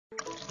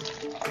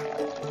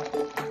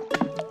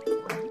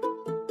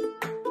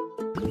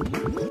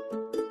Hello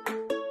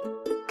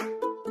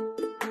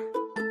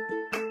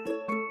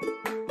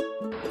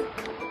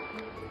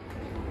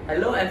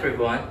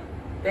everyone,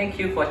 thank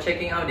you for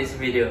checking out this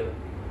video.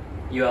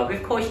 You are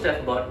with Coach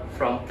Deathbot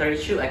from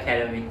 32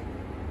 Academy.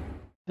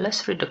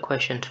 Let's read the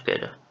question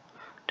together.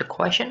 The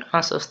question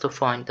asks us to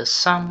find the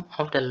sum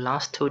of the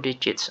last two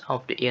digits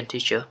of the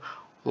integer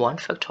 1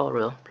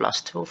 factorial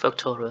plus 2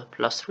 factorial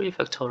plus 3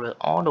 factorial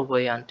all the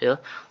way until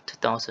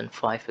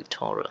 2005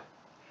 factorial.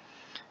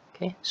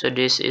 Okay, so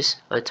this is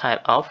a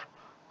type of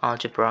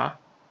algebra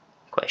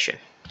question.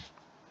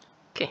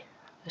 Okay,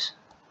 let's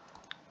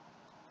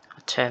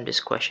attempt this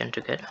question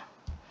together.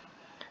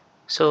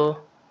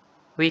 So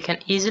we can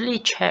easily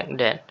check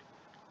that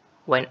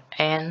when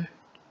n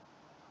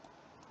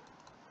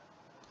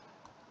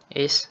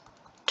is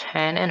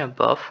 10 and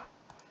above,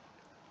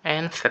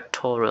 n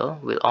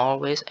factorial will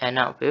always end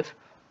up with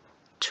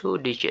two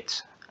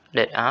digits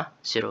that are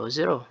 0,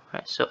 0,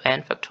 right? So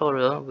n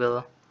factorial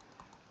will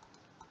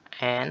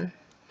end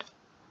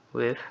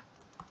with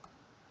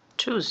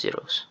two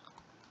zeros.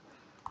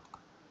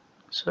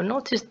 So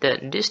notice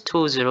that this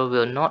 2 0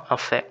 will not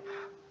affect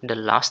the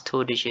last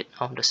two digits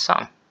of the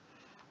sum,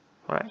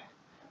 right?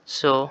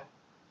 So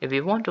if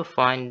we want to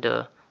find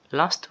the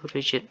last two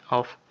digits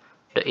of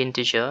the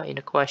integer in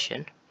the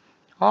question,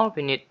 all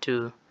we need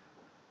to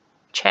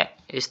check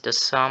is the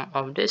sum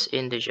of this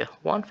integer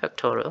 1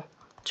 factorial,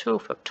 2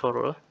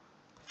 factorial,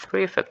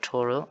 3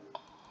 factorial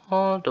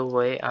all the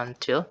way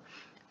until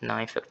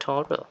 9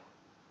 factorial.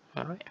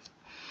 Alright,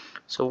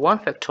 so 1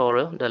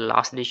 factorial, the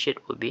last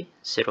digit would be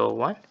 0,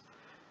 1.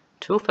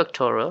 2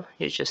 factorial,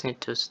 you just need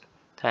to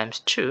times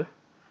 2,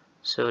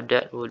 so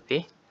that would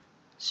be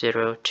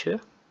 0,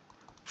 2.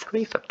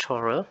 3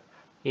 factorial,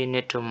 you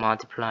need to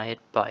multiply it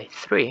by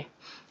 3,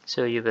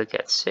 so you will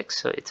get 6,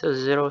 so it's a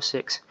 0,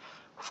 6.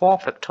 4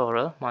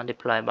 factorial,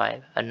 multiply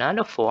by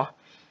another 4,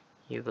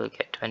 you will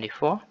get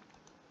 24.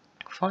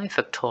 5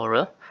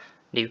 factorial,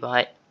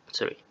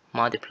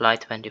 multiply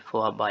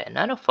 24 by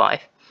another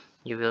 5,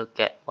 you will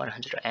get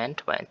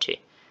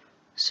 120.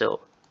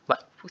 So,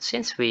 but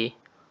since we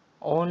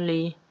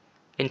only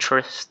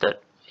interested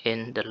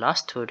in the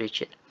last two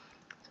digits,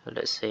 so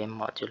let's say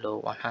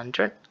modulo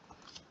 100,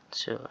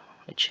 so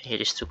let's change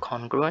this to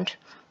congruent,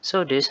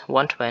 so this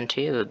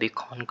 120 will be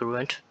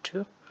congruent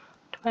to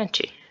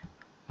 20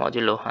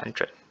 modulo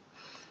 100.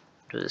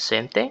 Do the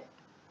same thing.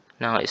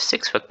 Now it's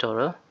 6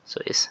 factorial,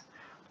 so it's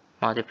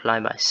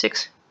multiplied by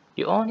 6.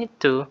 You all need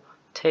to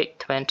take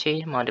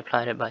 20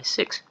 multiplied by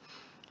 6.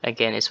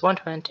 Again, it's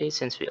 120.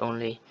 Since we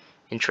only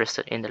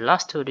interested in the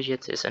last two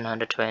digits, it's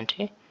another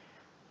 20,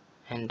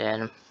 and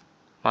then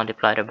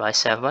multiplied by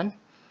 7,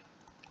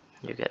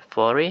 you get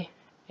 40.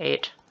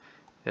 8,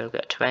 you will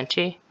get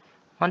 20.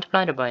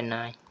 Multiplied by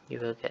 9, you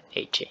will get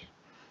 80.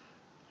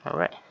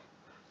 Alright,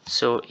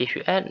 so if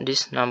you add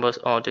these numbers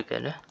all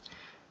together,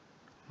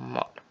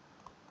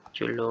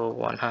 modulo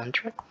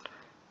 100,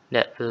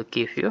 that will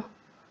give you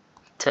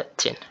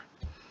 13.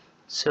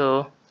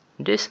 So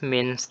this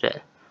means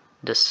that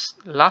the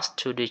last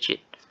two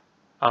digits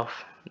of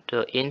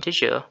the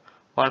integer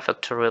 1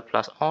 factorial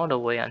plus all the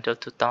way until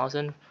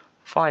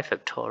 2005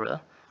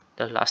 factorial,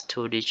 the last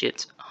two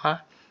digits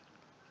are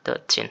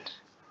 13.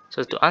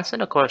 So to answer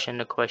the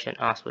question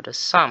asks for the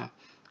sum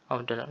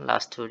of the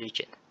last two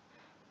digits.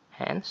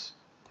 Hence,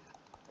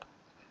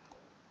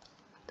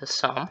 the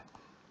sum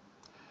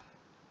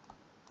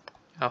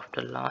of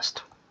the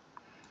last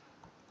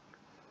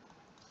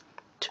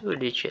two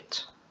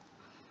digits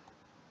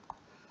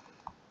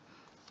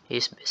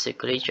is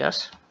basically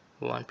just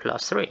 1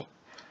 plus 3.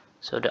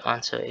 So the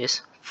answer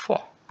is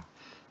 4.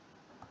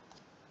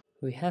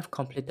 We have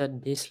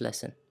completed this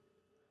lesson.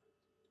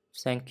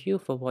 Thank you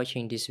for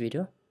watching this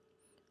video.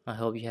 I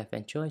hope you have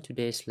enjoyed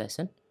today's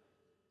lesson.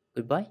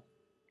 Goodbye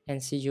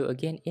and see you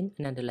again in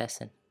another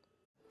lesson.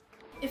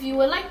 If you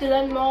would like to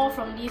learn more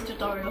from these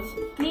tutorials,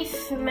 please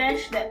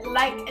smash that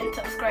like and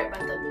subscribe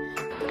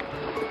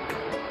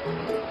button.